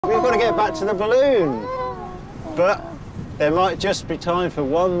We've got to get back to the balloon. But there might just be time for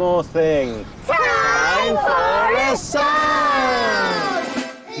one more thing. Time for a song!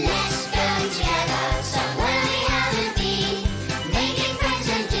 Let's go together somewhere we haven't been, making friends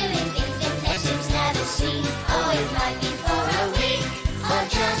and doing things in places never seen. Oh, it might be for a week or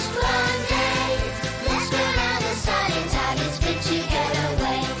just one day. Let's go round the side in town, it's good to get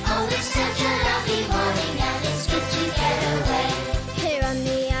away. Oh, it's such a lovely morning and it's good to get away. Here on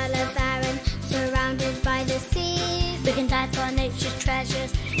the Isle of Arran, surrounded by the sea, we can dive for nature's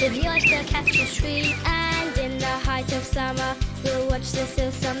treasures, with the oyster catch a shriek. And in the height of summer, we'll watch the seal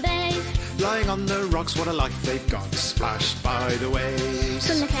sunbathe. Lying on the rocks, what a life they've got, splashed by the waves.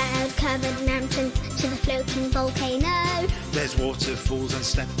 From the cloud-covered mountains to the floating volcano. There's waterfalls and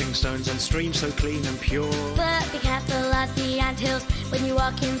stepping stones and streams so clean and pure. But be careful of the anthills when you're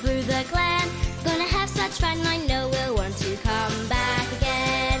walking through the glen. Gonna have such fun, I know we'll want to come back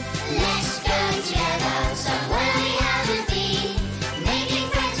again. Let's go together somewhere we haven't been, making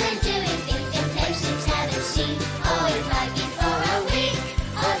friends and doing things in places never seen. Oh, it might be for a week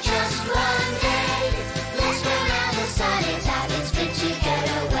or just one day. Let's go round the sun, it's out, it's good to get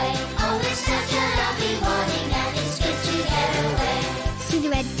away. Oh, it's such a lovely morning and it's good to get away. See the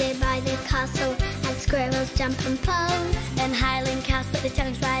red deer by the castle and squirrels jump on poles. Then Highland cows put their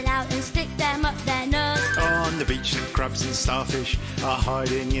tongues right out and stick them up their nose. On the beach, the crabs and starfish are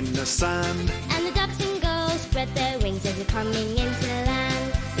hiding in the sand. And the ducks and gulls spread their wings as they're coming into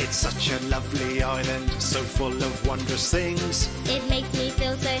land. It's such a lovely island, so full of wondrous things. It makes me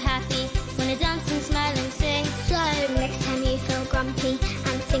feel so happy when I dance and smile and sing. So next time you feel grumpy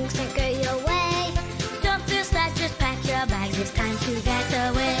and things don't go your way, don't feel sad, just pack your bags, it's time to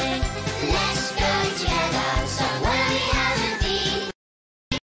get away.